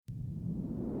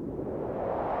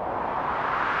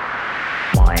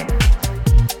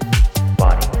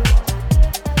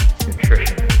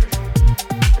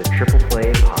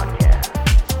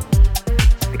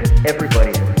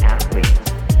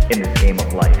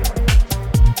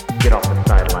get off the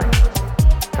sidelines.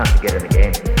 It's time to get in the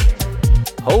game.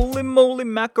 Holy moly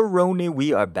macaroni,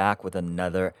 we are back with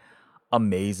another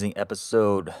amazing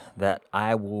episode that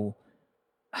I've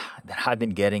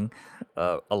been getting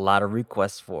a lot of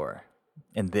requests for.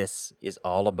 And this is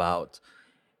all about,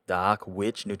 Doc,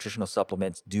 which nutritional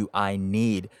supplements do I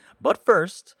need? But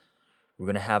first, we're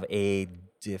going to have a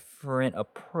different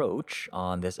approach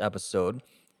on this episode.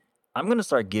 I'm going to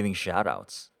start giving shout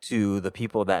outs to the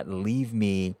people that leave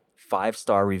me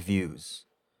 5-star reviews.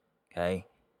 Okay?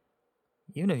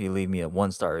 Even if you leave me a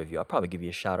 1-star review, I'll probably give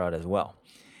you a shout out as well.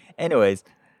 Anyways,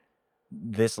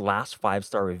 this last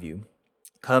 5-star review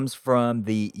comes from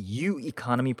the U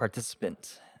Economy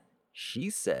participant. She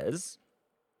says,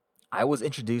 I was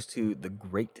introduced to the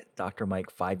great Dr.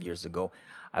 Mike 5 years ago.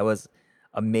 I was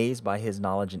amazed by his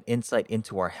knowledge and insight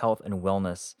into our health and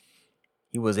wellness.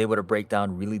 He was able to break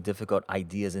down really difficult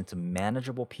ideas into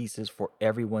manageable pieces for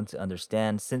everyone to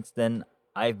understand. Since then,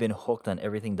 I've been hooked on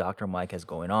everything Dr. Mike has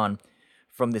going on.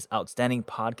 From this outstanding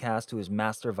podcast to his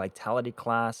Master Vitality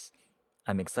class,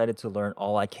 I'm excited to learn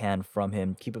all I can from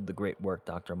him. Keep up the great work,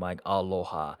 Dr. Mike.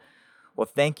 Aloha. Well,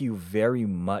 thank you very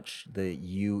much, the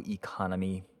U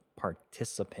Economy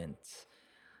participants.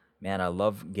 Man, I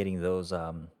love getting those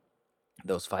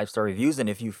 5-star reviews. And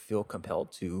if you feel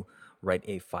compelled to write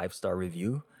a 5-star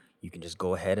review, you can just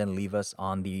go ahead and leave us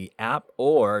on the app,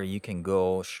 or you can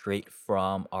go straight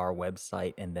from our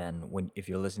website. And then if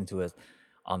you're listening to us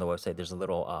on the website, there's a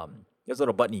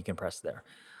little button you can press there.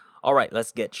 All right,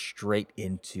 let's get straight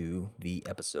into the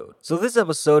episode. So this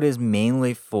episode is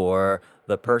mainly for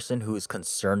the person who is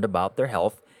concerned about their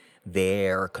health.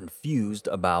 They're confused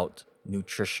about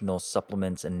nutritional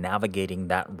supplements and navigating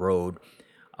that road.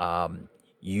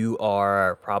 You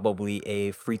are probably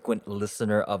a frequent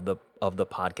listener of the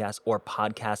podcast or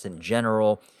podcasts in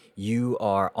general. You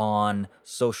are on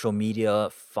social media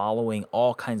following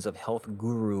all kinds of health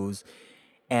gurus,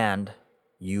 and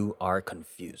you are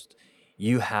confused.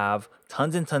 You have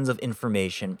tons and tons of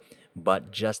information,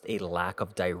 but just a lack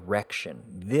of direction.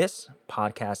 This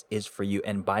podcast is for you.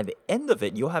 And by the end of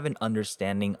it, you'll have an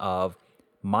understanding of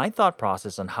my thought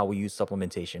process on how we use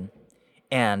supplementation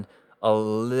and a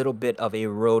little bit of a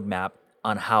roadmap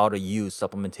on how to use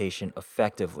supplementation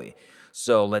effectively.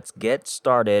 So let's get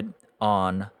started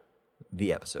on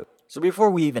the episode. So before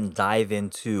we even dive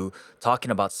into talking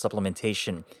about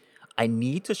supplementation, I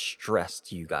need to stress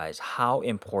to you guys how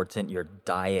important your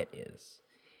diet is,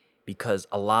 because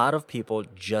a lot of people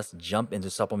just jump into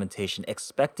supplementation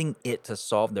expecting it to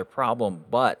solve their problem,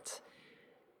 but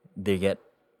they get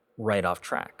right off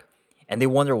track. And they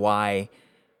wonder why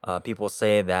people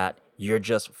say that you're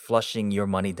just flushing your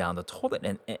money down the toilet.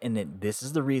 This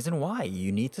is the reason why.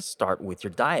 You need to start with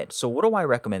your diet. So what do I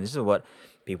recommend? This is what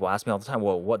people ask me all the time.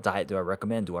 Well, what diet do I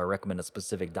recommend? Do I recommend a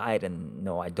specific diet? And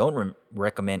no, I don't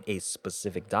recommend a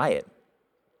specific diet.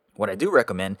 What I do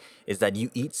recommend is that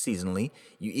you eat seasonally,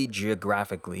 you eat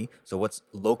geographically. So what's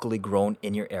locally grown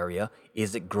in your area?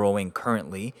 Is it growing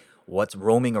currently? What's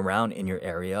roaming around in your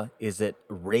area? Is it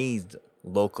raised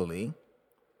locally?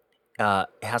 It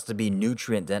has to be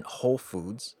nutrient dense whole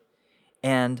foods.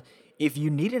 And if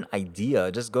you need an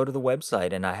idea, just go to the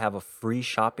website and I have a free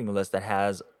shopping list that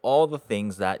has all the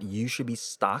things that you should be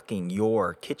stocking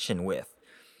your kitchen with.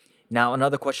 Now,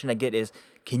 another question I get is,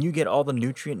 can you get all the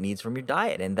nutrient needs from your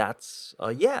diet? And that's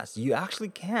yes, you actually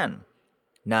can.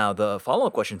 Now, the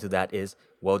follow-up question to that is,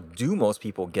 well, do most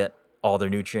people get all their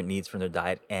nutrient needs from their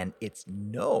diet? And it's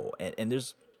no. And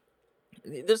there's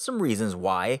some reasons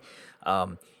why.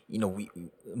 Um, we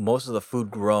most of the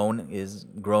food grown is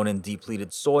grown in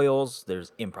depleted soils.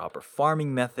 There's improper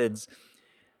farming methods.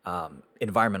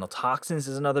 Environmental toxins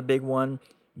is another big one.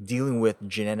 Dealing with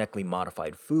genetically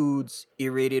modified foods,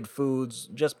 irradiated foods,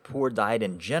 just poor diet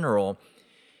in general.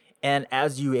 And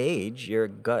as you age, your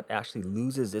gut actually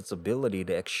loses its ability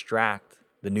to extract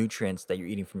the nutrients that you're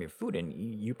eating from your food. And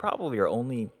you probably are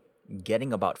only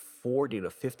getting about 40 to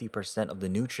 50% of the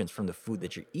nutrients from the food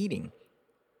that you're eating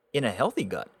in a healthy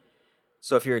gut.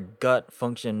 So if your gut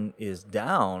function is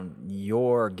down,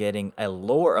 you're getting a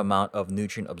lower amount of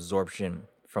nutrient absorption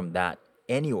from that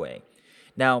anyway.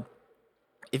 Now,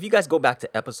 if you guys go back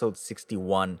to episode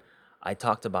 61, I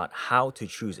talked about how to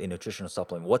choose a nutritional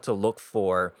supplement, what to look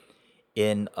for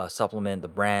in a supplement, the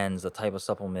brands, the type of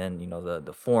supplement,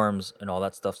 the forms and all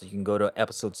that stuff. So you can go to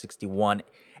episode 61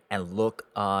 and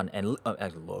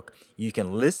you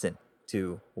can listen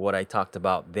to what I talked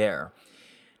about there.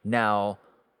 Now,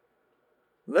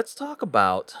 let's talk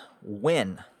about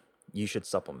when you should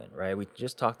supplement, right? We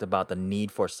just talked about the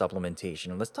need for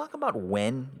supplementation. Let's talk about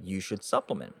when you should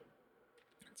supplement.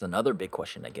 It's another big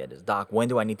question I get is, Doc, when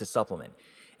do I need to supplement?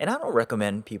 And I don't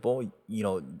recommend people,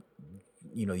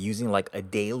 using like a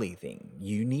daily thing.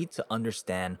 You need to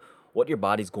understand what your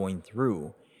body's going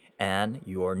through and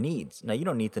your needs. Now, you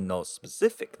don't need to know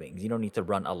specific things. You don't need to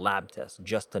run a lab test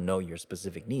just to know your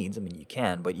specific needs. I mean, you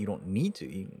can, but you don't need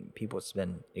to. People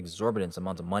spend exorbitant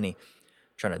amounts of money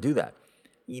trying to do that.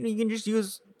 You can just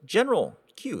use general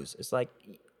cues. It's like,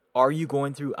 are you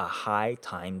going through a high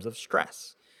times of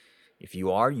stress? If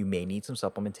you are, you may need some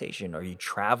supplementation. Are you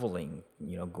traveling?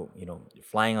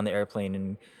 Flying on the airplane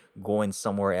and going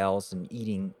somewhere else and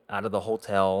eating out of the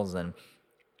hotels, and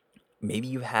maybe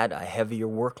you've had a heavier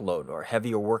workload or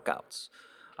heavier workouts.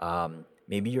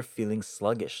 Maybe you're feeling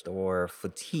sluggish or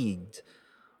fatigued.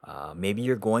 Maybe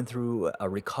you're going through a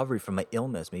recovery from an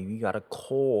illness. Maybe you got a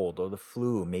cold or the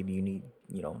flu. Maybe you need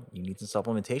some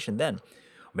supplementation then.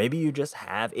 Maybe you just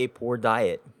have a poor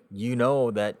diet. You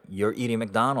know that you're eating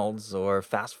McDonald's or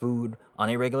fast food on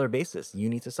a regular basis. You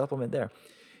need to supplement there.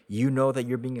 You know that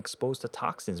you're being exposed to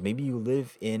toxins. Maybe you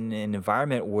live in an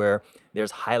environment where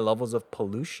there's high levels of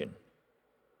pollution.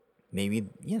 Maybe,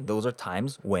 yeah, those are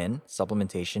times when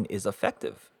supplementation is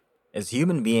effective. As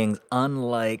human beings,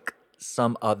 unlike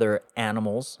some other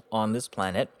animals on this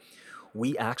planet,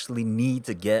 we actually need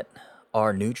to get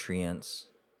our nutrients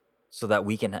so that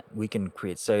we can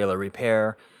create cellular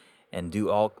repair and do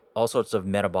all sorts of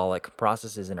metabolic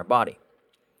processes in our body.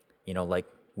 Like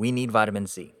we need vitamin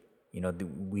C.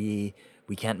 We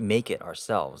can't make it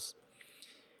ourselves,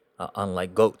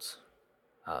 unlike goats.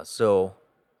 So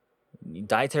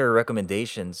dietary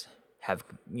recommendations have,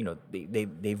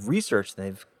 they've researched and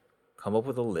they've come up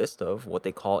with a list of what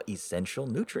they call essential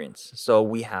nutrients. So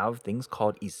we have things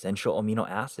called essential amino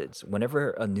acids.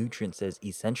 Whenever a nutrient says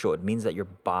essential, it means that your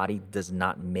body does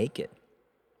not make it.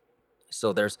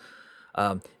 So there's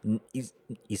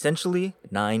essentially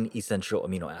 9 essential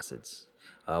amino acids.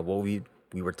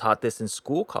 We were taught this in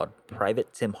school called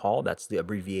Private Tim Hall. That's the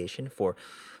abbreviation for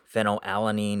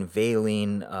phenylalanine,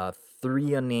 valine,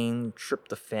 threonine,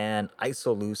 tryptophan,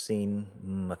 isoleucine,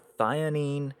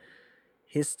 methionine,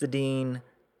 histidine,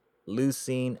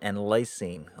 leucine, and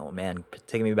lysine. Oh man,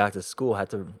 taking me back to school. I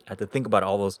had to think about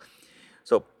all those.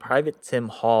 So Private Tim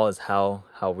Hall is how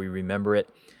we remember it.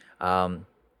 Um,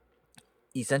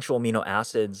 Essential amino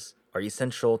acids are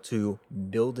essential to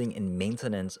building and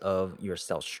maintenance of your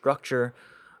cell structure.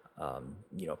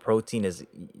 Protein is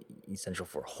essential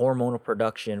for hormonal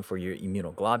production, for your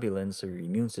immunoglobulins, so your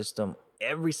immune system.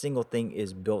 Every single thing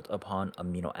is built upon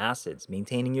amino acids.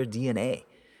 Maintaining your DNA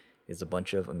is a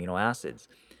bunch of amino acids.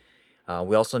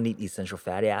 We also need essential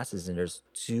fatty acids, and there's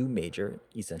 2 major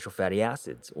essential fatty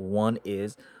acids. One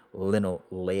is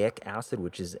linoleic acid,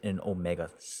 which is an omega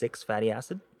 6 fatty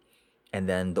acid. And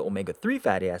then the omega 3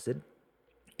 fatty acid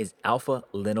is alpha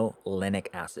linolenic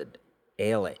acid,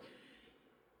 ALA.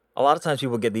 A lot of times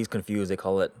people get these confused. They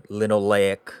call it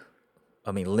linolenic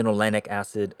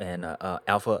acid and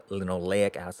alpha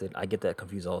linoleic acid. I get that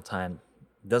confused all the time.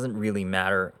 Doesn't really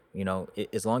matter,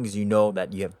 as long as you know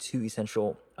that you have 2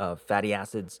 essential fatty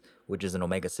acids, which is an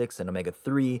omega 6 and omega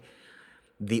 3.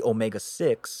 The omega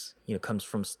 6, comes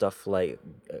from stuff like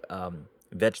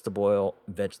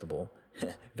vegetable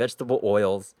vegetable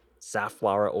oils,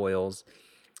 safflower oils,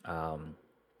 um,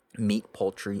 meat,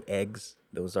 poultry, eggs.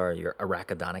 Those are your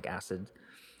arachidonic acid.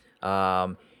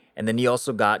 Um, and then you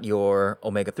also got your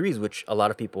omega 3s, which a lot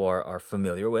of people are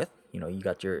familiar with. You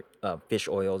got your fish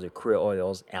oils, your krill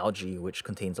oils, algae, which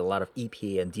contains a lot of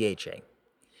EPA and DHA.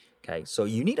 Okay, so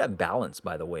you need a balance,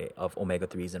 by the way, of omega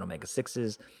 3s and omega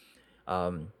 6s.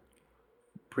 Um,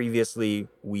 Previously,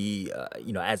 we,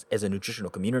 as a nutritional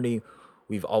community,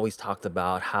 we've always talked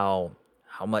about how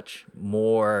much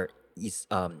more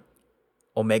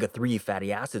omega 3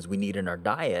 fatty acids we need in our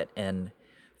diet. And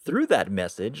through that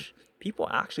message, people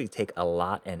actually take a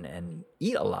lot and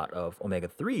eat a lot of omega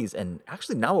 3s. And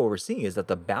actually, now what we're seeing is that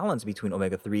the balance between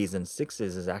omega 3s and 6s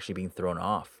is actually being thrown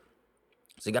off.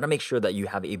 So you got to make sure that you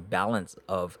have a balance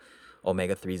of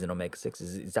omega 3s and omega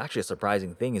 6s. It's actually a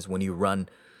surprising thing is when you run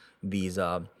these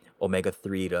omega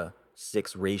 3 to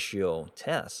 6 ratio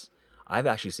tests, I've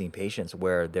actually seen patients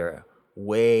where they're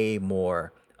way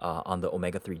more on the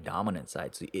omega 3 dominant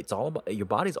side. So it's all about your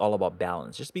body's all about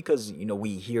balance. Just because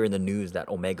we hear in the news that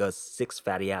omega 6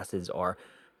 fatty acids are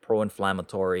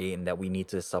pro-inflammatory and that we need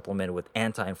to supplement with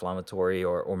anti-inflammatory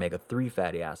or omega 3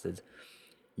 fatty acids,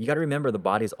 you got to remember the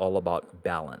body's all about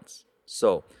balance.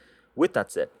 So with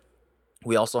that said,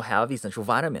 we also have essential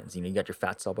vitamins. You got your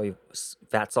fat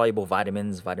soluble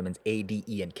vitamins, vitamins A, D,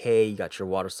 E, and K. You got your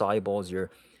water solubles,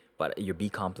 your B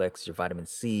complex, your vitamin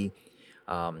C,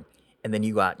 and then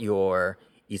you got your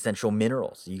essential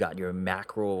minerals. You got your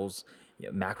macros,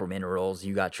 macro minerals.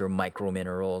 You got your micro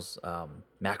minerals. I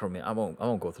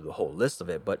won't go through the whole list of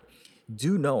it, but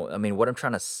do know. I mean, what I'm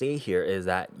trying to say here is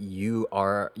that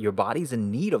your body's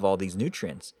in need of all these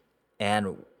nutrients,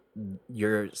 and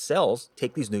your cells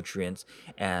take these nutrients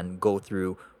and go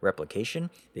through replication.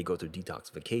 They go through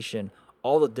detoxification.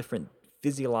 All the different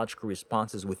physiological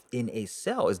responses within a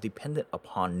cell is dependent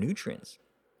upon nutrients.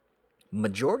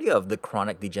 Majority of the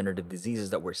chronic degenerative diseases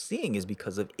that we're seeing is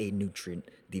because of a nutrient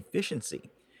deficiency.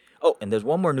 Oh, and there's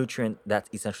one more nutrient that's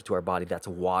essential to our body. That's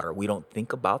water. We don't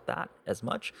think about that as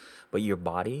much, but your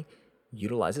body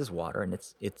utilizes water, and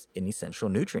it's an essential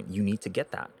nutrient. You need to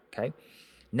get that. Okay.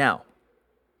 Now,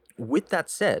 with that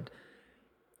said,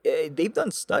 they've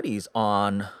done studies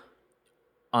on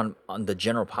the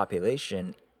general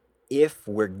population. If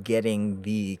we're getting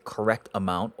the correct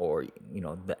amount, or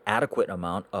the adequate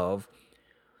amount of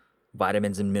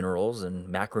vitamins and minerals and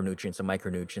macronutrients and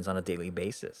micronutrients on a daily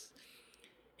basis.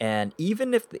 And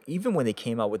even when they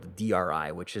came out with the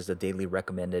DRI, which is the daily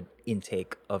recommended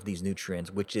intake of these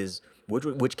nutrients, which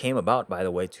came about, by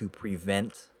the way, to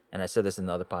prevent, and I said this in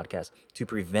the other podcast, to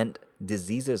prevent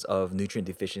diseases of nutrient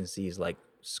deficiencies like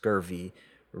scurvy,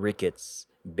 rickets,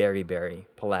 beriberi,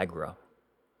 pellagra.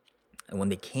 And when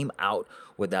they came out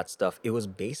with that stuff, it was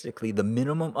basically the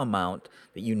minimum amount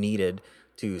that you needed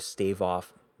to stave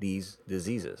off these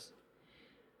diseases.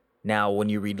 Now, when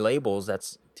you read labels,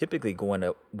 that's typically going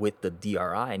with the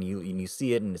DRI, and you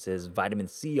see it, and it says vitamin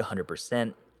C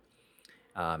 100%.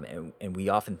 And we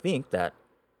often think that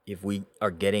if we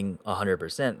are getting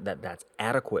 100%, that's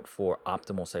adequate for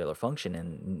optimal cellular function,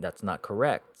 and that's not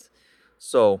correct.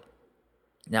 So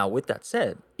now, with that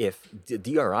said, if the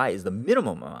DRI is the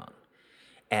minimum amount,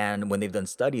 and when they've done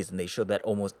studies and they show that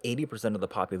almost 80% of the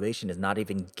population is not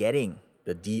even getting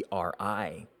the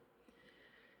DRI,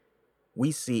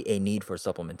 we see a need for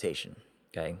supplementation.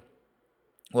 Okay.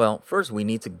 Well, first we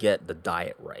need to get the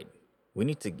diet right. We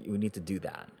need to do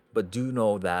that. But do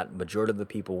know that majority of the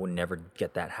people will never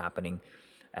get that happening,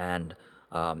 and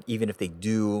even if they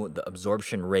do, the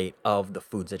absorption rate of the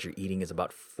foods that you're eating is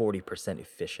about 40%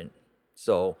 efficient.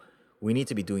 So we need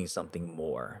to be doing something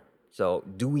more. So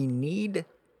do we need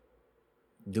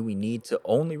to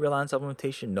only rely on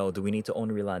supplementation? No. Do we need to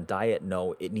only rely on diet?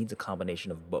 No. It needs a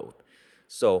combination of both.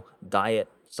 So diet,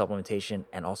 supplementation,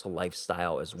 and also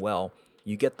lifestyle as well.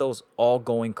 You get those all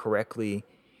going correctly,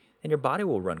 and your body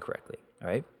will run correctly. All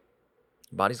right.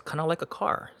 Body's kind of like a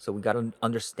car. So we got to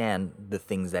understand the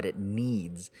things that it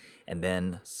needs and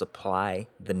then supply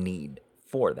the need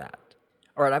for that.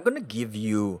 All right. I'm going to give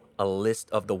you a list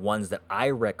of the ones that I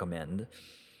recommend.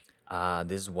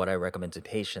 This is what I recommend to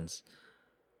patients.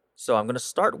 So I'm going to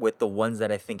start with the ones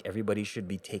that I think everybody should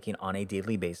be taking on a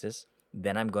daily basis.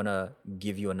 Then I'm going to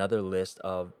give you another list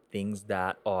of things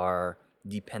that are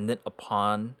dependent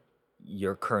upon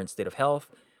your current state of health,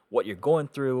 what you're going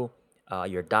through,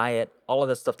 your diet, all of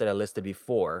the stuff that I listed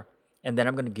before. And then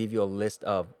I'm going to give you a list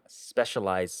of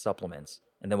specialized supplements.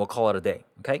 And then we'll call it a day.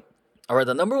 Okay? All right.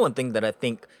 The number one thing that I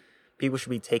think people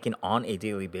should be taking on a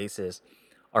daily basis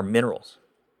are minerals.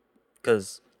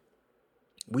 Because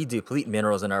we deplete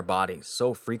minerals in our bodies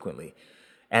so frequently.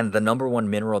 And the number one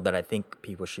mineral that I think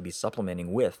people should be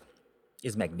supplementing with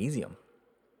is magnesium.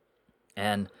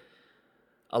 And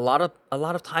a lot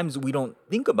of times we don't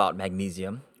think about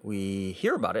magnesium. We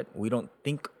hear about it. We don't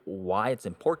think why it's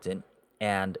important.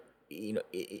 And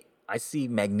I see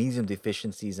magnesium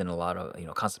deficiencies in a lot of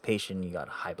constipation. You got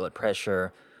high blood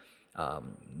pressure,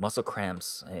 muscle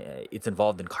cramps. It's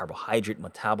involved in carbohydrate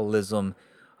metabolism,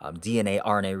 DNA,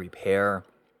 RNA repair,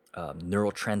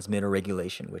 neurotransmitter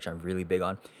regulation, which I'm really big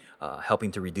on,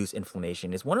 helping to reduce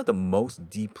inflammation. Is one of the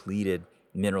most depleted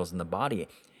minerals in the body.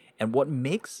 And what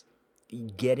makes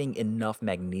getting enough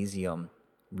magnesium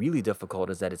really difficult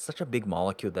is that it's such a big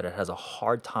molecule that it has a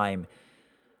hard time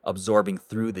absorbing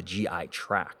through the GI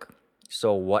tract.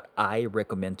 So what I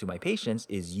recommend to my patients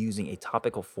is using a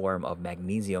topical form of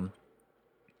magnesium,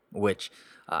 which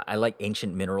I like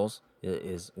Ancient Minerals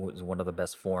is one of the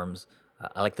best forms.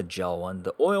 I like the gel one.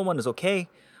 The oil one is okay,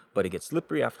 but it gets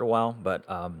slippery after a while. But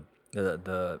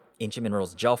the Ancient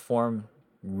Minerals gel form,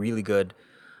 really good.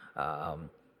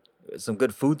 Some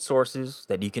good food sources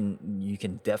that you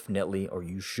can definitely, or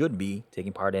you should be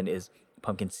taking part in, is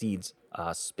pumpkin seeds,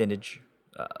 spinach,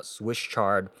 Swiss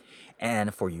chard,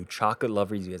 and for you chocolate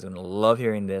lovers, you guys are gonna love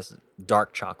hearing this,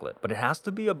 dark chocolate. But it has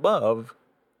to be above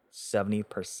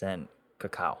 70%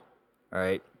 cacao. All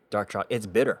right, dark chocolate. It's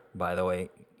bitter, by the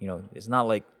way. It's not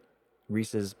like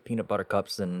Reese's peanut butter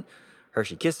cups and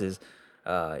Hershey Kisses.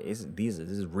 This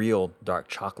is real dark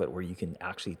chocolate where you can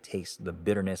actually taste the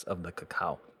bitterness of the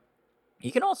cacao.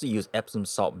 You can also use Epsom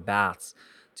salt baths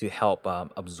to help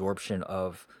absorption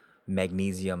of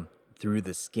magnesium through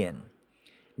the skin.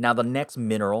 Now, the next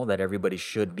mineral that everybody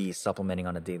should be supplementing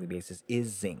on a daily basis is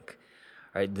zinc.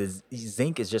 Right,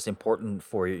 zinc is just important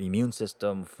for your immune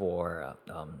system, for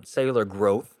cellular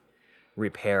growth,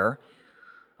 repair,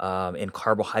 and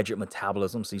carbohydrate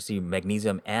metabolism. So you see,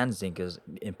 magnesium and zinc is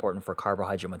important for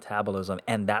carbohydrate metabolism,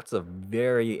 and that's a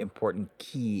very important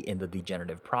key in the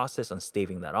degenerative process. And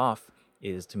staving that off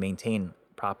is to maintain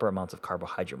proper amounts of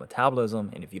carbohydrate metabolism.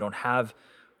 And if you don't have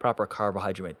proper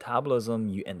carbohydrate metabolism,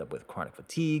 you end up with chronic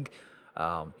fatigue,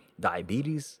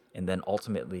 diabetes, and then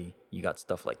ultimately you got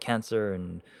stuff like cancer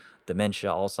and dementia,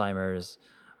 Alzheimer's.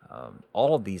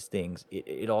 All of these things,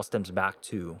 it all stems back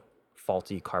to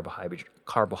faulty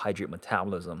carbohydrate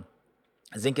metabolism.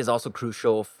 Zinc is also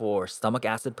crucial for stomach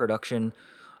acid production,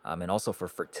 and also for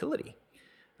fertility.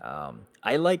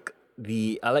 I like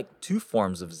two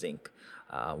forms of zinc.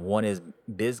 One is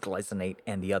bisglycinate,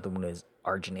 and the other one is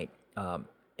arginate.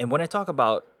 And when I talk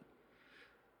about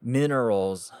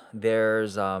minerals,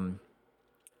 there's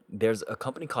a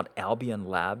company called Albion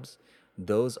Labs.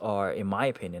 Those are, in my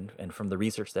opinion, and from the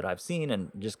research that I've seen,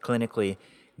 and just clinically,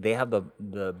 they have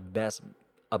the best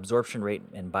absorption rate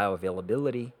and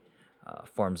bioavailability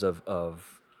forms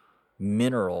of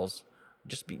minerals.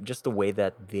 Just the way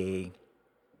that they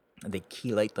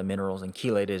chelate the minerals, and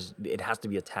chelate is, it has to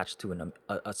be attached to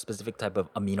a specific type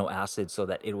of amino acid so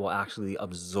that it will actually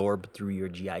absorb through your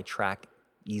GI tract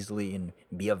easily and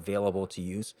be available to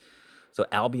use. So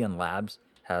Albion Labs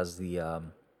has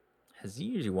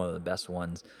usually one of the best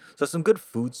ones. So some good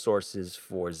food sources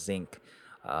for zinc: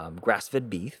 grass-fed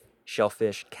beef,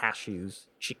 shellfish, cashews,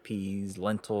 chickpeas,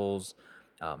 lentils,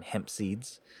 hemp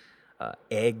seeds,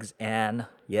 eggs, and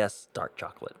yes, dark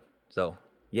chocolate. So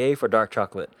yay for dark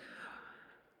chocolate.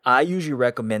 I usually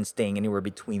recommend staying anywhere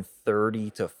between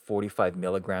 30 to 45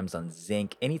 milligrams on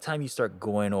zinc. Anytime you start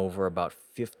going over about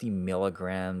 50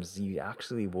 milligrams, you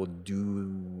actually will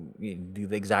do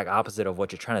the exact opposite of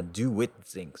what you're trying to do with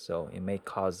zinc. So it may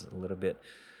cause a little bit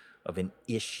of an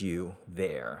issue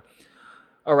there.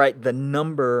 All right, the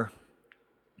number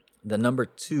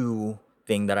two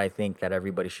thing that I think that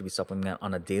everybody should be supplementing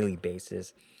on a daily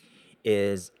basis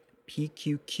is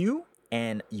PQQ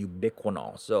and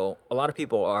ubiquinol. So a lot of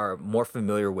people are more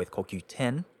familiar with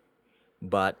CoQ10,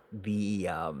 but the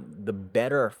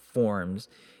better forms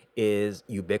is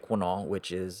ubiquinol,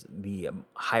 which is the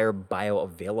higher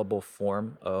bioavailable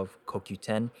form of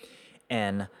CoQ10,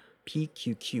 and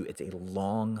PQQ. It's a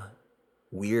long,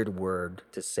 weird word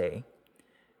to say.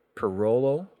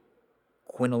 Pyrrolo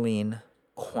quinoline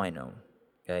quinone.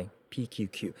 Okay,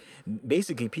 PQQ.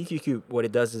 Basically, PQQ, what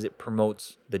it does is it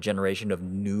promotes the generation of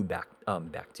new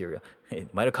bacteria.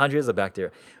 Mitochondria is a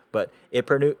bacteria, but it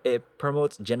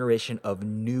promotes generation of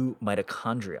new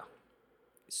mitochondria.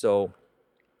 So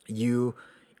you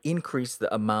increase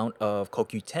the amount of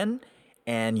CoQ10,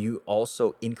 and you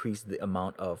also increase the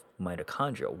amount of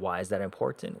mitochondria. Why is that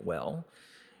important? Well,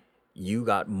 you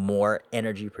got more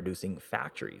energy producing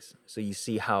factories. So you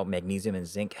see how magnesium and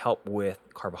zinc help with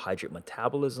carbohydrate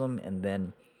metabolism, and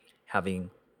then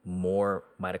having more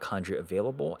mitochondria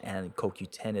available. And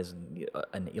CoQ10 is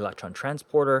an electron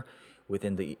transporter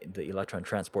within the electron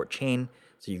transport chain.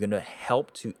 So you're going to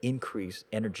help to increase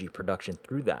energy production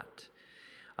through that.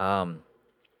 Um,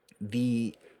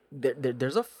 the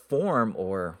there's a form,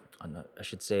 or I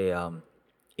should say, a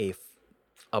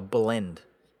a blend.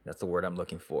 That's the word I'm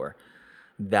looking for.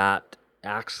 That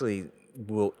actually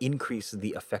will increase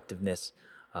the effectiveness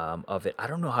of it. I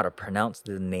don't know how to pronounce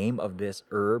the name of this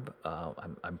herb.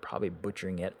 I'm probably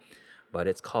butchering it, but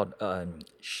it's called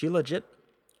Shilajit,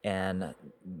 and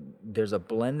there's a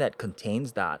blend that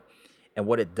contains that. And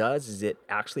what it does is it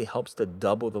actually helps to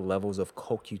double the levels of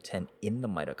CoQ10 in the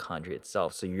mitochondria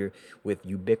itself. So you're with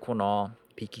ubiquinol,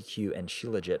 PQQ, and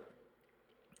Shilajit,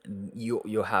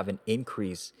 you'll have an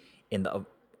increase in the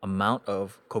amount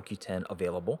of CoQ10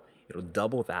 available. It'll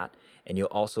double that, and you'll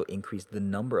also increase the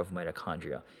number of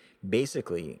mitochondria.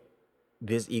 Basically,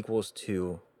 this equals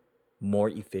to more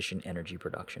efficient energy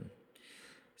production.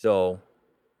 So,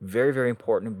 very, very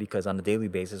important, because on a daily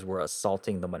basis, we're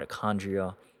assaulting the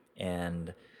mitochondria,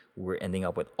 and we're ending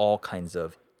up with all kinds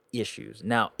of issues.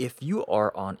 Now, if you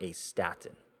are on a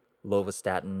statin,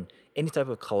 lovastatin, any type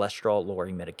of cholesterol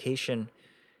lowering medication,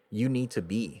 you need to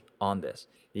be on this,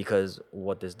 because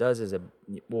what this does is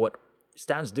what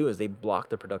statins do is they block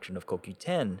the production of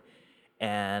CoQ10,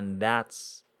 and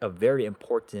that's a very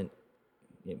important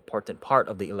part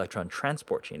of the electron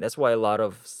transport chain. That's why a lot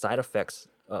of side effects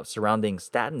surrounding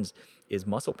statins is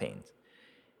muscle pains,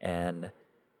 and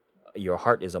your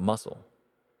heart is a muscle.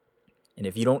 And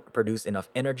if you don't produce enough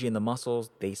energy in the muscles,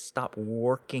 they stop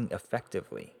working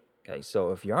effectively. Okay,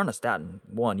 so if you're on a statin,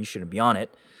 one, you shouldn't be on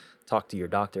it. Talk to your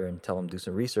doctor and tell them do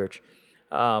some research.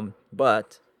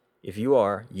 But if you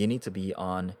are, you need to be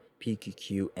on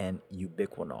PQQ and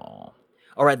ubiquinol.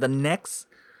 All right, the next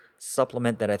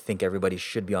supplement that I think everybody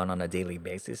should be on a daily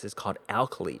basis is called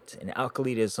Alkalite. And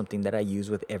Alkalite is something that I use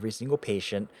with every single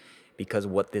patient because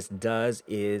what this does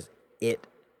is it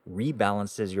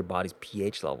rebalances your body's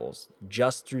pH levels.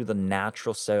 Just through the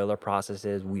natural cellular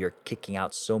processes, we are kicking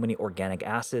out so many organic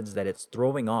acids that it's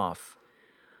throwing off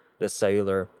the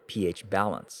cellular pH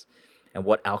balance. And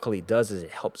what Alkalite does is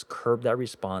it helps curb that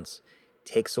response,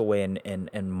 takes away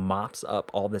and mops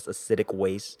up all this acidic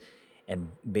waste,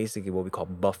 and basically what we call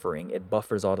buffering. It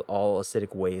buffers all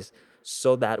acidic waste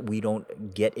so that we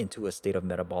don't get into a state of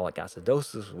metabolic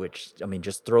acidosis, which, I mean,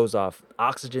 just throws off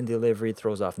oxygen delivery,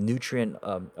 throws off nutrient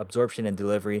absorption and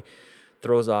delivery,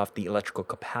 throws off the electrical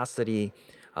capacity,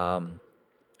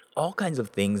 all kinds of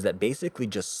things that basically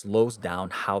just slows down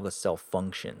how the cell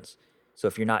functions. So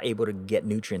if you're not able to get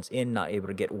nutrients in, not able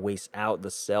to get waste out,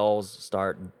 the cells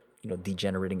start,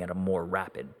 degenerating at a more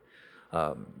rapid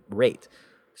rate.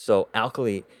 So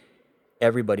Alkalite,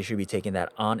 everybody should be taking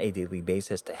that on a daily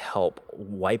basis to help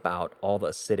wipe out all the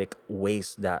acidic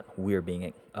waste that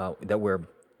we're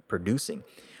producing.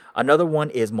 Another one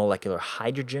is molecular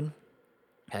hydrogen.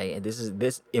 Okay, and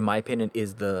this in my opinion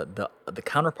is the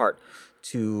counterpart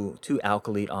to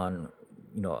Alkalite on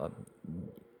you know um,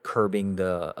 curbing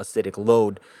the acidic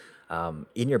load.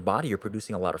 In your body, you're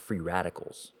producing a lot of free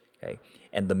radicals. Okay,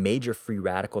 and the major free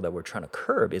radical that we're trying to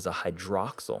curb is a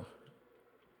hydroxyl.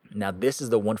 Now, this is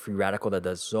the one free radical that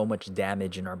does so much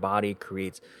damage in our body,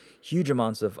 creates huge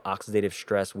amounts of oxidative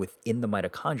stress within the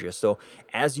mitochondria. So,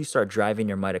 as you start driving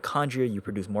your mitochondria, you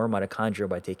produce more mitochondria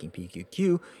by taking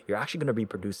PQQ, you're actually going to be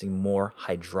producing more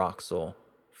hydroxyl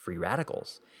free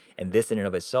radicals. And this, in and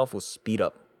of itself, will speed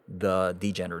up the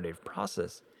degenerative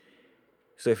process.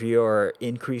 So, if you're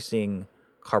increasing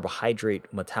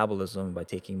carbohydrate metabolism by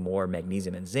taking more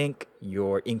magnesium and zinc,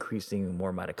 you're increasing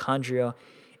more mitochondria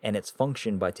and its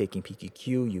function by taking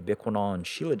PQQ, ubiquinol, and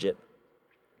Shilajit.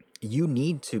 You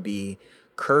need to be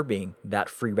curbing that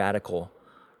free radical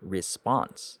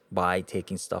response by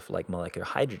taking stuff like molecular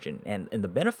hydrogen. And the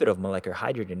benefit of molecular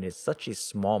hydrogen is such a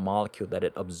small molecule that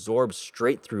it absorbs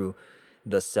straight through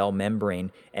the cell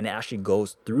membrane and it actually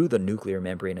goes through the nuclear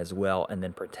membrane as well and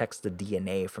then protects the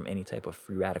DNA from any type of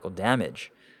free radical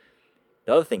damage.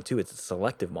 The other thing too, it's a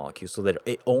selective molecule so that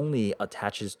it only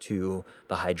attaches to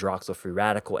the hydroxyl free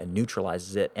radical and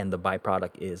neutralizes it, and the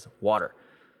byproduct is water.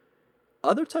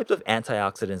 Other types of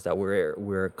antioxidants that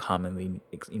we're commonly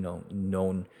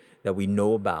known that we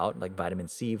know about, like vitamin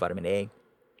C, vitamin A,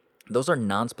 those are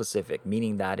non-specific,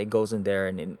 meaning that it goes in there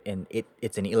and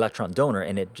it's an electron donor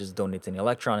and it just donates an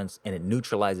electron and it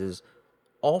neutralizes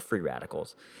all free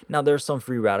radicals. Now, there are some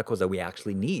free radicals that we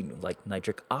actually need, like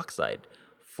nitric oxide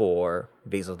for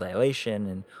vasodilation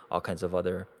and all kinds of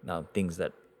other things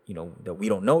that that we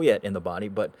don't know yet in the body.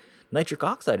 But nitric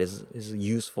oxide is a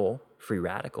useful free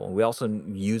radical. We also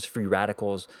use free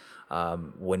radicals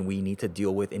when we need to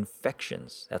deal with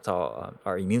infections. That's how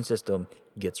our immune system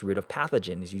gets rid of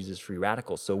pathogens, uses free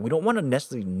radicals. So we don't want to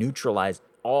necessarily neutralize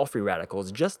all free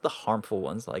radicals, just the harmful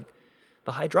ones like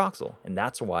the hydroxyl. And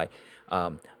that's why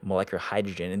molecular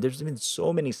hydrogen, and there's been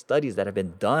so many studies that have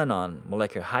been done on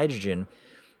molecular hydrogen,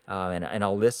 and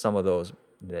I'll list some of those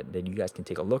that you guys can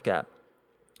take a look at.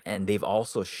 And they've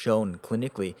also shown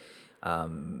clinically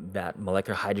that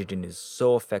molecular hydrogen is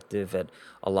so effective at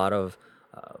a lot of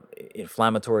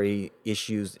inflammatory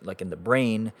issues like in the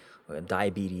brain,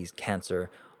 diabetes, cancer,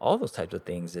 all those types of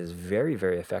things is very,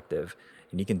 very effective.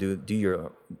 And you can do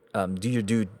your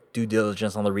due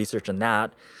diligence on the research on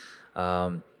that.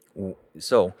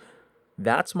 So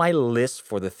that's my list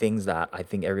for the things that I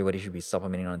think everybody should be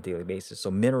supplementing on a daily basis. So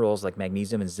minerals like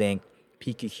magnesium and zinc,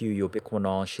 PQQ,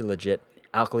 ubiquinol, Shilajit,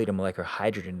 Alkalite, and molecular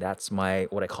hydrogen. That's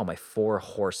what I call my four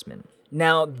horsemen.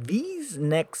 Now, these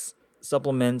next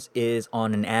supplements is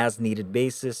on an as needed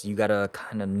basis. You gotta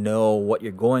kind of know what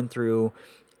you're going through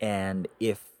and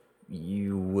if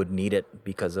you would need it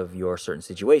because of your certain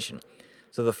situation.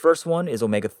 So the first one is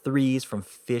omega-3s from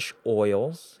fish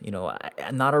oils.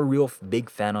 I'm not a real big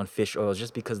fan on fish oils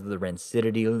just because of the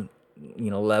rancidity,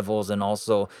 levels, and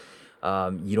also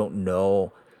you don't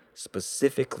know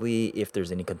specifically if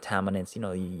there's any contaminants.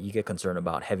 You get concerned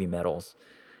about heavy metals,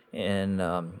 and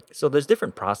so there's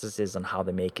different processes on how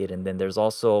they make it, and then there's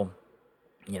also,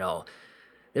 you know,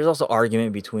 There's also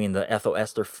argument between the ethyl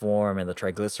ester form and the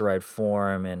triglyceride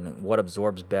form and what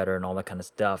absorbs better and all that kind of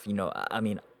stuff. I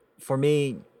mean, for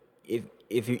me,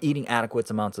 if you're eating adequate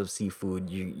amounts of seafood,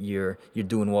 you're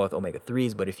doing well with omega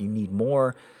threes. But if you need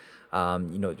more,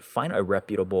 find a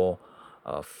reputable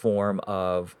form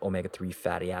of omega three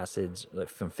fatty acids like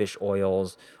from fish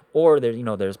oils, or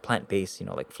there's plant based,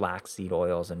 like flaxseed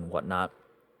oils and whatnot.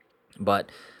 But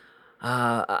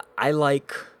I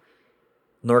like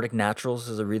Nordic Naturals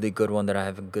is a really good one that I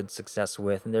have a good success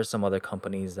with, and there's some other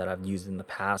companies that I've used in the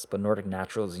past, but Nordic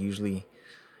Naturals usually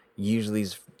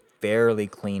is fairly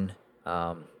clean.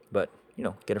 But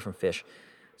get it from fish.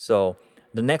 So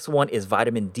the next one is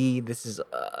vitamin D. This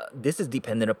is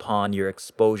dependent upon your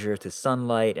exposure to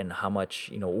sunlight and how much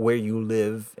where you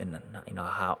live, and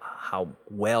how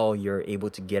well you're able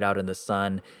to get out in the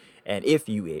sun, and if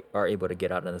you are able to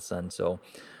get out in the sun. So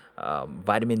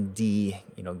vitamin D,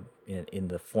 in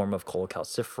the form of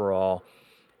cholecalciferol,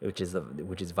 which is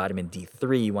vitamin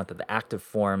D3. You want the active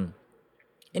form,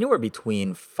 anywhere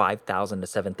between 5,000 to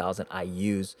 7,000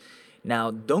 IU's.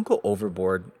 Now, don't go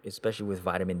overboard, especially with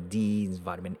vitamin D's,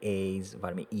 vitamin A's,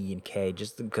 vitamin E and K,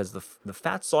 just because the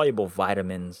fat soluble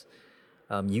vitamins,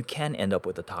 you can end up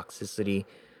with a toxicity.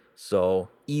 So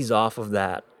ease off of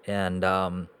that, and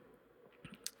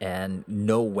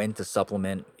know when to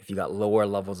supplement. If you got lower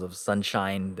levels of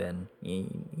sunshine, then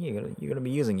you're gonna be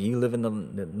using. You live in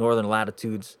the northern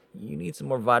latitudes, you need some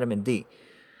more vitamin D.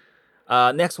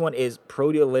 Next one is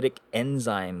proteolytic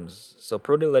enzymes. So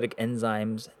proteolytic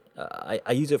enzymes,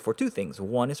 I use it for two things.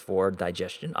 One is for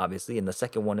digestion, obviously, and the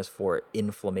second one is for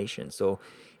inflammation. So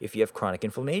if you have chronic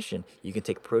inflammation, you can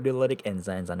take proteolytic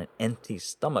enzymes on an empty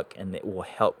stomach, and it will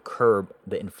help curb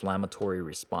the inflammatory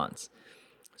response.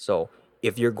 So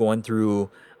if you're going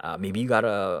through, maybe you got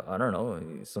I don't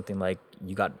know, something like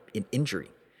you got an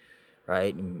injury,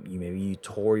 right? Maybe you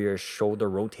tore your shoulder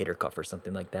rotator cuff or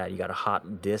something like that. You got a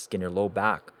hot disc in your low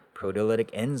back. Proteolytic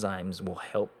enzymes will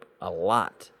help a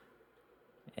lot,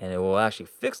 and it will actually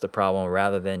fix the problem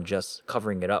rather than just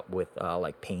covering it up with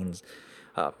like pain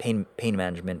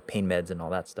management, pain meds, and all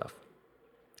that stuff.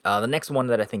 The next one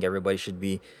that I think everybody should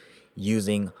be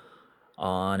using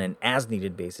on an as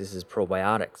needed basis is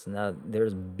probiotics. Now,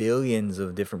 there's billions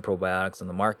of different probiotics on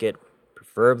the market.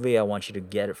 Preferably, I want you to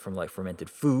get it from like fermented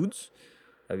foods.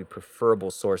 That'd be preferable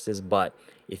sources. But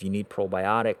if you need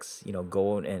probiotics,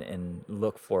 go and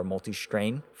look for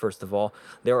multi-strain. First of all,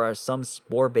 there are some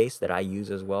spore-based that I use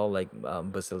as well, like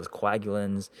Bacillus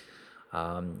coagulans.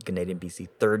 Ganadium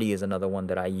BC30 is another one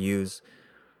that I use.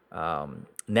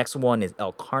 Next one is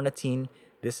L-carnitine.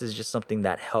 This is just something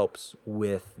that helps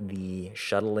with the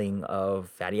shuttling of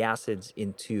fatty acids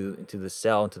into the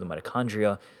cell, into the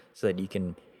mitochondria, so that you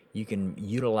can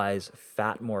utilize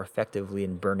fat more effectively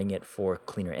in burning it for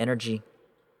cleaner energy.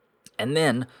 And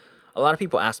then a lot of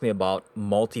people ask me about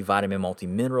multivitamin,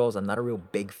 multiminerals. I'm not a real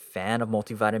big fan of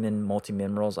multivitamin,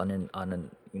 multiminerals on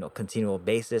an continual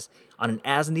basis. On an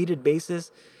as needed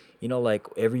basis, like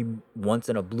every once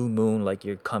in a blue moon, like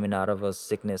you're coming out of a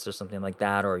sickness or something like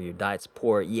that, or your diet's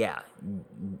poor, yeah,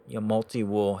 multi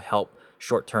will help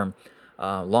short term.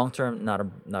 Long term, not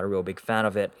a real big fan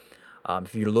of it.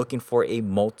 If you're looking for a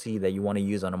multi that you want to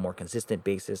use on a more consistent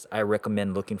basis, I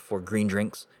recommend looking for green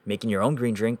drinks, making your own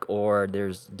green drink, or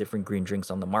there's different green drinks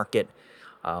on the market.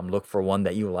 Look for one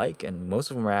that you like, and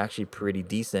most of them are actually pretty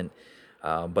decent.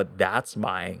 But that's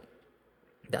my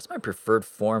preferred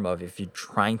form of if you're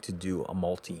trying to do a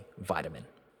multivitamin.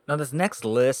 Now, this next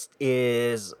list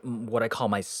is what I call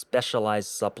my specialized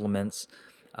supplements.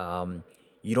 Um,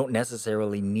 you don't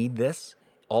necessarily need this.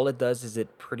 All it does is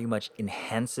it pretty much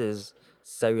enhances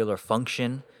cellular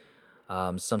function.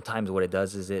 Sometimes what it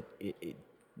does is it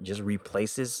just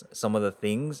replaces some of the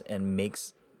things and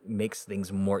makes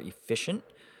things more efficient.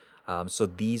 So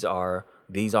these are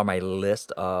my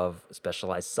list of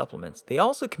specialized supplements. They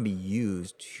also can be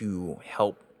used to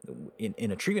help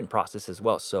in a treatment process as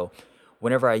well. So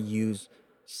whenever I use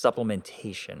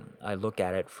supplementation, I look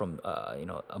at it from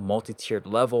a multi-tiered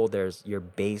level. There's your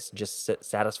base, just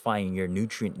satisfying your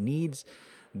nutrient needs.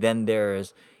 Then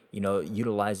there's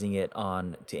utilizing it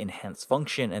on to enhance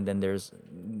function, and then there's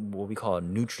what we call a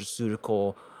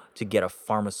nutraceutical to get a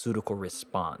pharmaceutical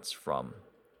response from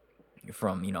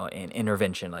an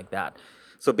intervention like that.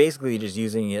 So basically, just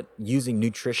using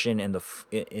nutrition in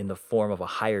the form of a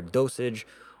higher dosage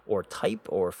or type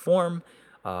or form,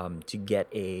 to get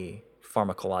a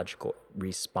pharmacological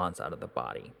response out of the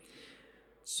body.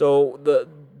 So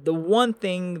the one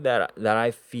thing that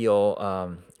I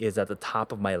feel is at the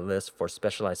top of my list for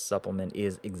specialized supplement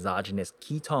is exogenous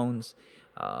ketones.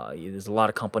 There's a lot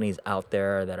of companies out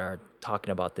there that are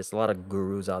talking about this, a lot of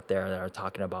gurus out there that are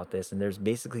talking about this, and there's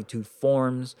basically two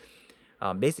forms.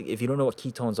 Basically, if you don't know what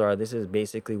ketones are, this is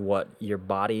basically what your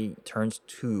body turns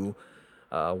to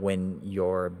when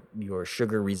your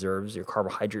sugar reserves, your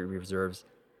carbohydrate reserves,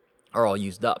 are all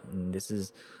used up. And this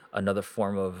is another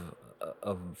form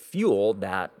of fuel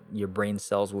that your brain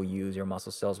cells will use, your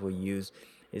muscle cells will use.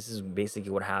 This is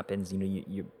basically what happens.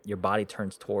 Your body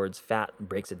turns towards fat,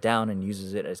 breaks it down, and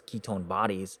uses it as ketone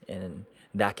bodies, and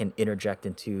that can interject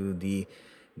into the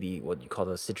what you call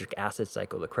the citric acid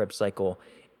cycle, the Krebs cycle,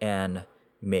 and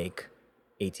make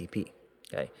ATP.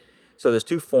 Okay, so there's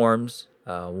two forms.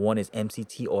 One is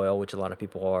MCT oil, which a lot of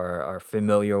people are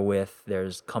familiar with.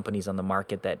 There's companies on the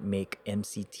market that make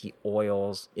MCT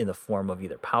oils in the form of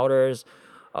either powders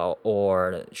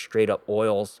or straight up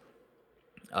oils.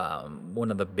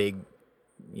 One of the big,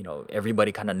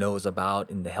 everybody kind of knows about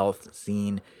in the health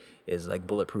scene is like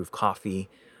Bulletproof Coffee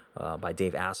by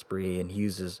Dave Asprey, and he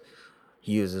uses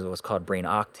what's called brain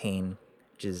octane,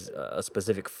 which is a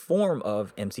specific form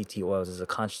of MCT oils. Is a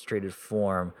concentrated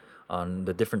form on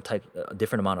the different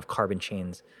amount of carbon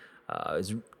chains.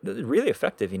 Is really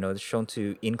effective. It's shown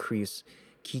to increase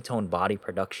ketone body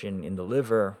production in the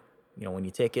liver. When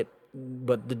you take it,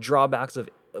 but the drawbacks of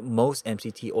most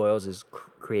MCT oils is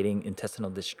creating intestinal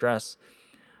distress.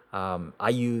 I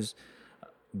use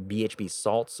BHB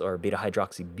salts or beta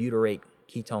hydroxybutyrate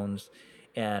ketones,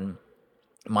 and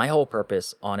my whole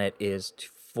purpose on it is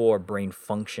for brain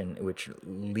function, which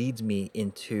leads me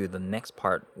into the next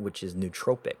part, which is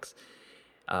nootropics.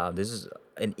 This is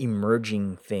an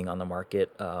emerging thing on the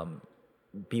market.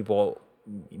 People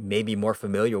may be more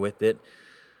familiar with it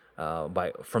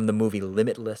from the movie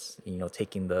Limitless.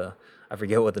 Taking I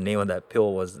forget what the name of that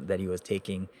pill was that he was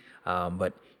taking,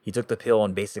 but he took the pill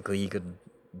and basically he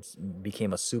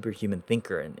became a superhuman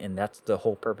thinker, and that's the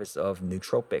whole purpose of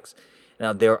nootropics.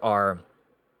 Now there are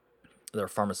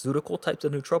pharmaceutical types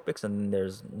of nootropics, and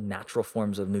there's natural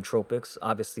forms of nootropics.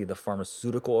 Obviously, the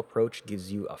pharmaceutical approach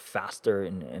gives you a faster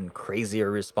and crazier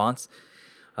response.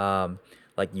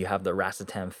 Like you have the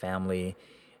racetam family,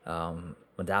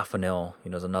 modafinil,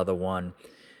 is another one.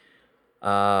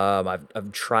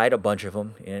 I've tried a bunch of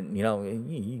them, and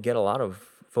you get a lot of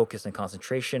focus and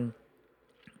concentration.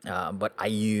 But I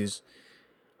use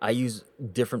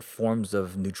different forms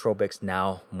of nootropics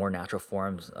now, more natural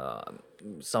forms.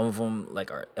 Some of them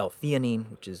like are L-theanine,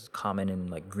 which is common in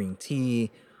like green tea,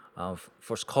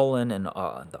 forskolin, and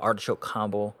the artichoke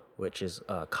combo, which is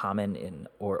common in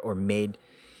or made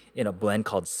in a blend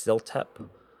called Siltep.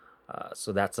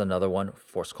 So that's another one,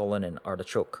 forskolin and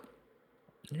artichoke.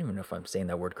 I don't even know if I'm saying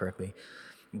that word correctly.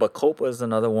 But Copa is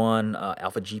another one.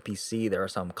 Alpha GPC. There are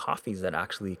some coffees that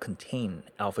actually contain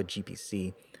alpha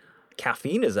GPC.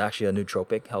 Caffeine is actually a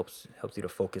nootropic, helps you to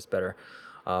focus better.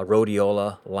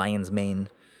 Rhodiola, lion's mane,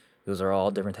 those are all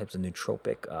different types of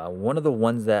nootropic. One of the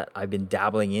ones that I've been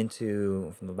dabbling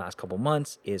into from the last couple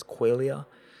months is Qualia,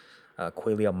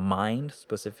 Qualia Mind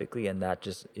specifically, and that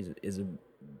just is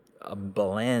a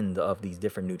blend of these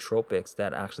different nootropics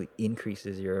that actually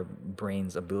increases your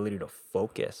brain's ability to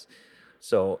focus.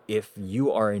 So if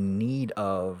you are in need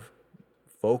of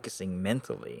focusing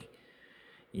mentally,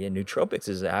 yeah, nootropics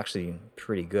is actually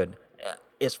pretty good.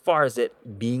 As far as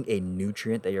it being a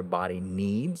nutrient that your body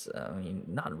needs, I mean,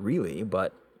 not really,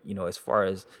 but as far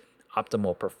as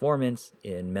optimal performance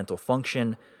in mental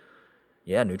function,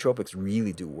 yeah, nootropics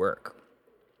really do work.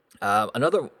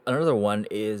 Another one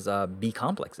is B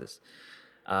complexes.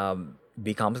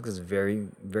 B complex is very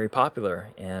very popular,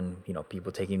 and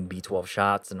people taking B12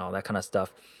 shots and all that kind of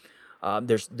stuff.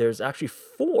 There's actually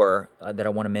four that I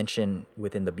want to mention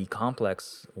within the B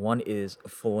complex. One is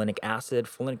folinic acid.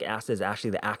 Folinic acid is actually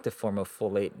the active form of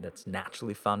folate that's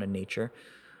naturally found in nature.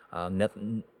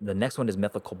 The next one is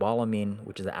methylcobalamin,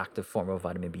 which is the active form of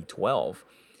vitamin B12.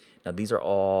 Now these are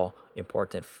all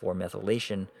important for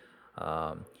methylation.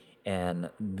 And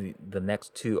the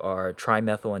next two are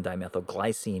trimethyl and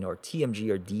dimethylglycine, or TMG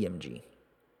or DMG.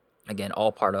 Again,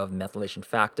 all part of methylation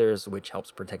factors, which helps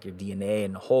protect your DNA,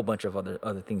 and a whole bunch of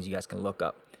other things you guys can look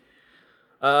up.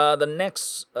 The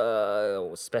next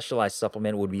specialized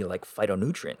supplement would be like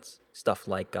phytonutrients, stuff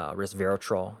like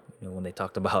resveratrol. When they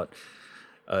talked about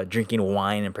drinking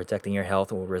wine and protecting your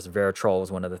health, well, resveratrol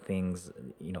was one of the things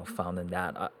found in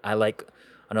that. I like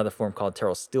another form called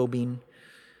pterostilbene.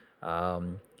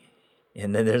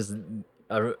 And then there's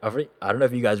I don't know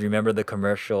if you guys remember the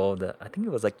commercial. I think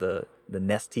it was like the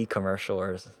Nestea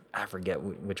commercial, I forget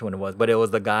which one it was, but it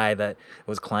was the guy that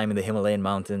was climbing the Himalayan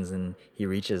mountains, and he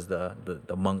reaches the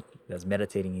monk that's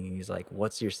meditating, and he's like,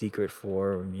 "What's your secret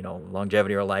for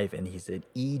longevity or life?" And he said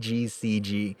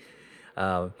EGCG.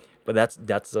 But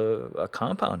that's a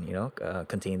compound,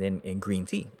 contained in green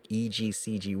tea,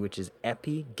 EGCG, which is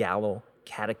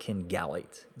epigallocatechin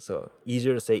gallate. So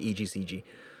easier to say EGCG.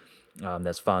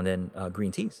 That's found in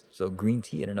green teas. So green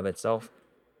tea in and of itself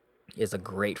is a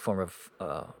great form of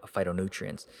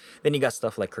phytonutrients. Then you got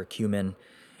stuff like curcumin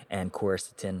and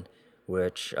quercetin,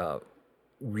 which are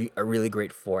really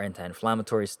great for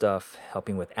anti-inflammatory stuff,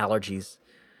 helping with allergies.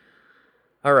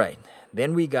 All right.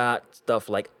 Then we got stuff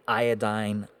like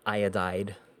iodine,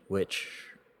 iodide, which,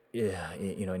 yeah,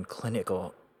 in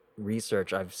clinical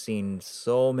research, I've seen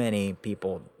so many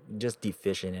people just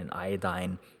deficient in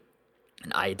iodine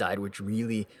and iodide, which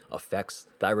really affects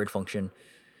thyroid function.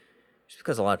 Just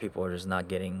because a lot of people are just not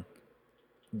getting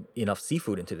enough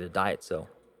seafood into their diet. So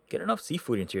get enough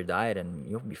seafood into your diet and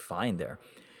you'll be fine there.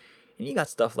 And you got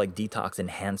stuff like detox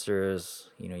enhancers.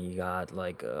 You got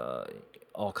like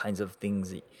all kinds of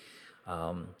things.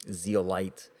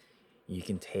 Zeolite. You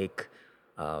can take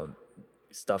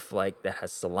stuff like that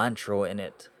has cilantro in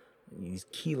it. These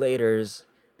chelators.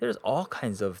 There's all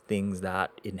kinds of things that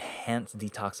enhance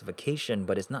detoxification,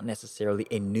 but it's not necessarily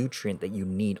a nutrient that you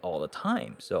need all the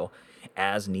time. So,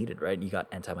 as needed, right? You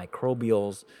got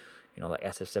antimicrobials, like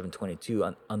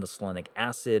SF722, undecilonic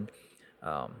acid.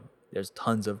 There's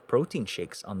tons of protein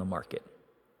shakes on the market.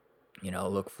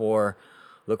 Look for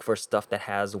stuff that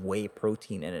has whey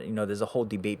protein in it. There's a whole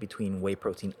debate between whey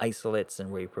protein isolates and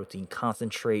whey protein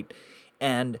concentrate.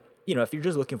 And if you're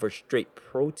just looking for straight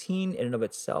protein in and of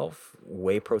itself,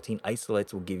 whey protein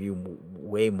isolates will give you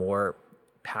way more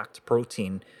packed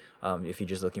protein. If you're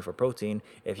just looking for protein,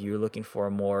 if you're looking for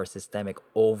a more systemic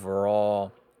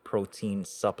overall protein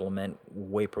supplement,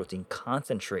 whey protein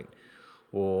concentrate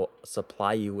will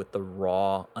supply you with the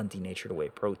raw, undenatured whey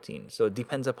protein. So it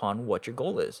depends upon what your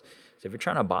goal is. So if you're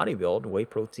trying to bodybuild, whey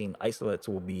protein isolates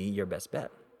will be your best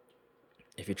bet.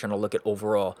 If you're trying to look at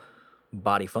overall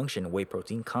body function, whey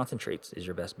protein concentrates is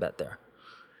your best bet there.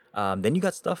 Then you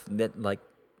got stuff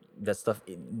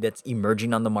that's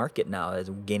emerging on the market now, is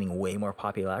gaining way more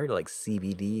popularity, like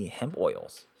CBD hemp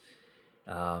oils.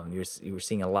 You're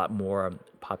seeing a lot more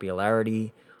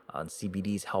popularity on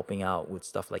CBDs helping out with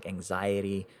stuff like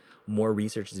anxiety. More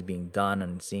research is being done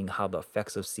and seeing how the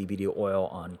effects of CBD oil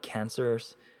on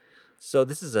cancers. So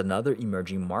this is another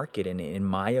emerging market, and in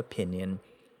my opinion,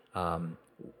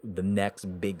 the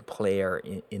next big player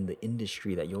in the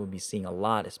industry that you'll be seeing a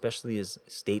lot, especially as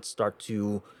states start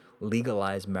to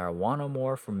legalize marijuana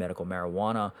more for medical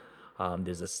marijuana.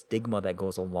 There's a stigma that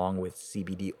goes along with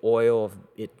CBD oil of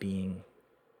it being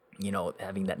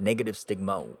having that negative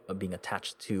stigma of being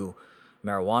attached to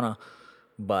marijuana.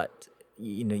 But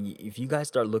if you guys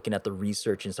start looking at the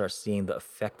research and start seeing the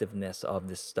effectiveness of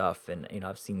this stuff, and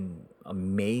I've seen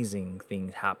amazing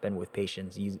things happen with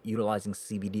patients utilizing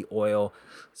CBD oil.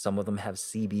 Some of them have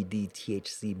CBD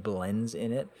THC blends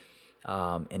in it.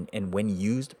 And when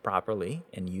used properly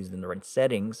and used in the right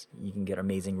settings, you can get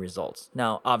amazing results.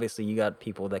 Now, obviously, you got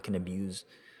people that can abuse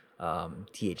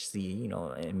THC,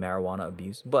 and marijuana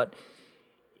abuse. But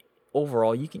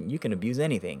overall, you can abuse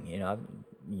anything.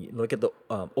 You look at the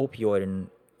opioid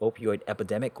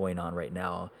epidemic going on right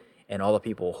now, and all the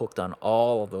people hooked on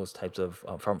all of those types of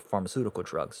pharmaceutical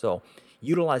drugs. So,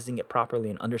 utilizing it properly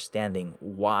and understanding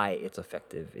why it's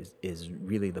effective is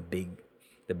really the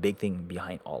big thing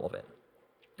behind all of it.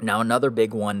 Now, another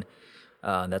big one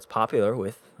that's popular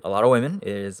with a lot of women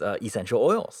is essential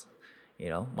oils.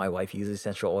 My wife uses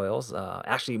essential oils.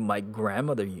 Actually, my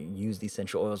grandmother used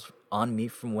essential oils on me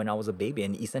from when I was a baby,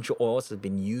 and essential oils have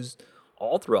been used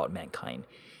all throughout mankind.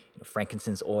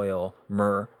 Frankincense oil,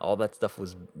 myrrh, all that stuff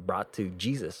was brought to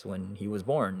Jesus when he was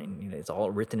born, and it's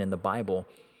all written in the Bible.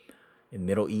 In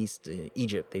Middle East,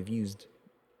 Egypt, they've used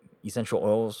essential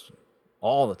oils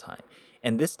all the time.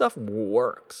 And this stuff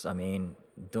works. I mean,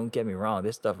 don't get me wrong,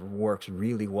 this stuff works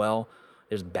really well.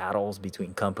 There's battles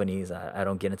between companies. I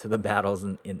don't get into the battles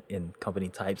in company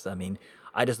types. I mean,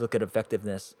 I just look at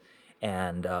effectiveness,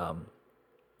 and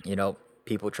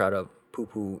people try to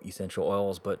poo-poo essential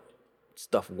oils, but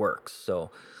stuff works.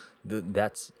 So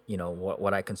that's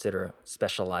what I consider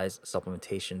specialized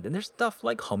supplementation. Then there's stuff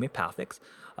like homeopathics.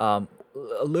 A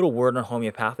little word on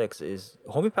homeopathics is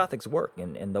homeopathics work,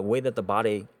 and the way that the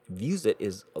body views it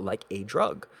is like a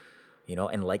drug.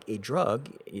 And like a drug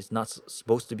is not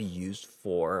supposed to be used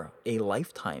for a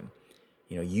lifetime.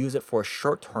 use it for a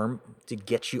short term to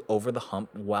get you over the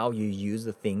hump while you use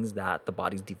the things that the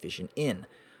body's deficient in.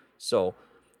 So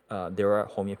there are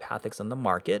homeopathics on the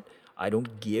market. I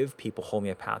don't give people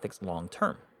homeopathics long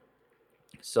term.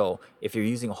 So if you're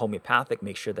using a homeopathic,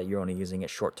 make sure that you're only using it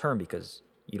short term, because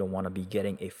you don't want to be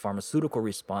getting a pharmaceutical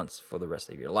response for the rest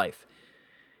of your life.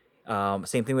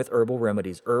 Same thing with herbal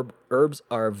remedies. Herbs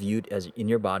are viewed as in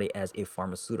your body as a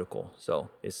pharmaceutical.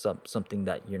 So it's something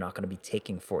that you're not going to be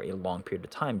taking for a long period of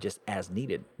time, just as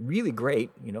needed. Really great,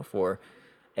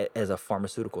 as a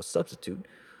pharmaceutical substitute.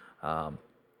 And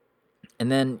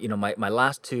then, my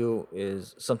last two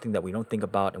is something that we don't think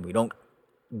about and we don't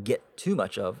get too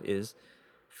much of, is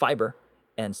fiber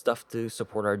and stuff to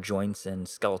support our joints and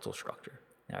skeletal structure.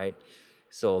 All right.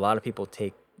 So a lot of people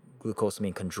take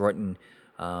glucosamine, chondroitin,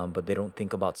 but they don't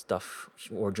think about stuff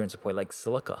or joint support like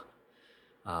silica.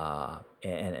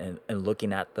 And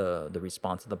looking at the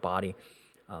response of the body,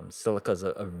 silica is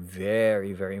a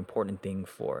very, very important thing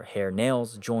for hair,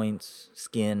 nails, joints,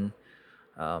 skin,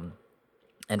 and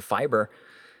fiber.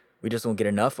 We just don't get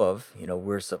enough of. You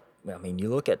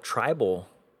look at tribal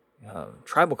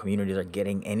communities are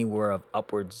getting anywhere of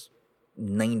upwards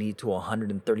 90 to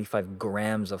 135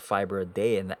 grams of fiber a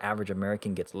day, and the average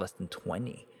American gets less than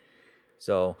 20.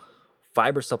 So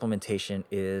fiber supplementation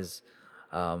is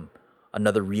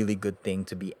another really good thing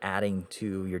to be adding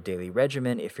to your daily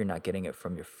regimen if you're not getting it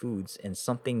from your foods. And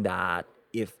something that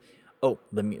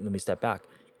let me step back.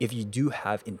 If you do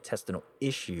have intestinal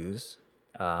issues,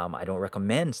 I don't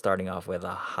recommend starting off with a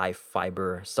high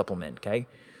fiber supplement, okay?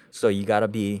 So you got to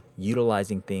be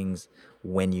utilizing things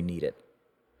when you need it.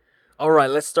 All right,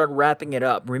 let's start wrapping it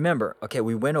up. Remember,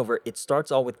 we went over, it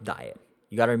starts all with diet.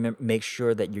 You got to make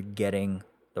sure that you're getting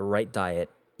the right diet,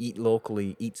 eat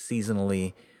locally, eat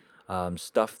seasonally,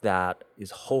 stuff that is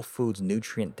whole foods,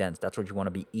 nutrient dense. That's what you want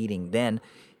to be eating. Then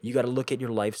you got to look at your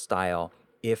lifestyle.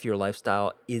 If your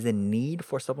lifestyle is in need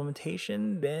for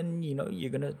supplementation, then,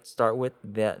 you're going to start with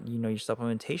that, your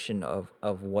supplementation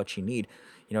of what you need.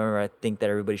 I think that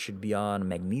everybody should be on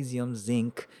magnesium,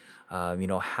 zinc,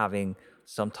 having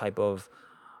some type of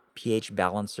pH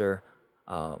balancer,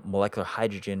 molecular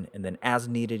hydrogen, and then as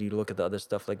needed, you look at the other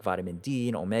stuff like vitamin D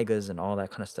and omegas and all that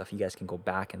kind of stuff. You guys can go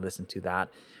back and listen to that.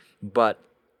 But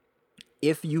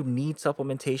if you need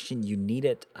supplementation, you need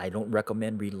it. I don't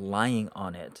recommend relying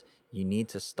on it. You need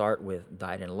to start with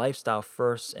diet and lifestyle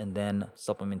first, and then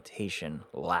supplementation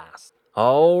last.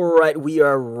 All right, we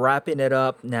are wrapping it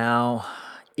up now.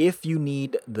 If you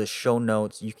need the show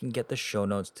notes, you can get the show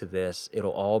notes to this.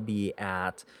 It'll all be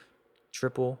at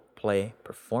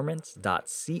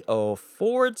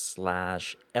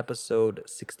tripleplayperformance.co/episode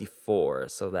 64.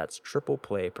 So that's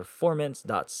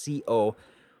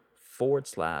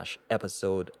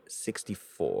tripleplayperformance.co/episode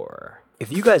 64.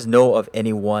 If you guys know of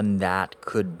anyone that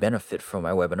could benefit from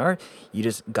my webinar, you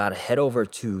just got to head over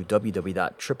to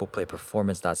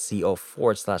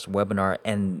www.tripleplayperformance.co/webinar,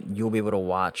 and you'll be able to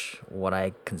watch what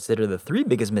I consider the 3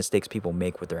 biggest mistakes people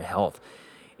make with their health.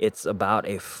 It's about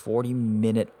a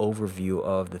 40-minute overview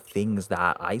of the things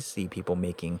that I see people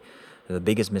making, the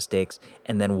biggest mistakes,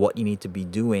 and then what you need to be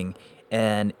doing.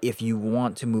 And if you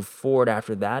want to move forward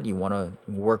after that, you want to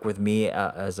work with me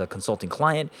as a consulting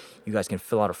client, you guys can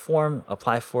fill out a form,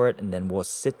 apply for it, and then we'll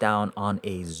sit down on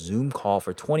a Zoom call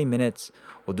for 20 minutes.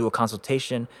 We'll do a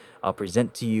consultation. I'll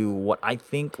present to you what I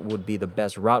think would be the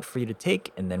best route for you to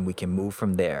take, and then we can move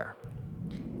from there.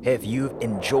 Hey, if you've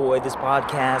enjoyed this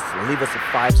podcast, leave us a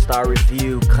 5-star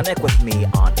review. Connect with me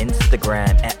on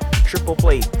Instagram at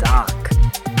tripleplaydoc.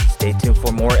 Stay tuned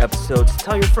for more episodes.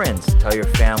 Tell your friends, tell your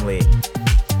family,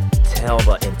 tell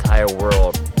the entire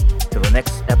world. Till the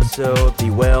next episode,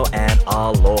 be well and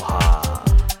aloha.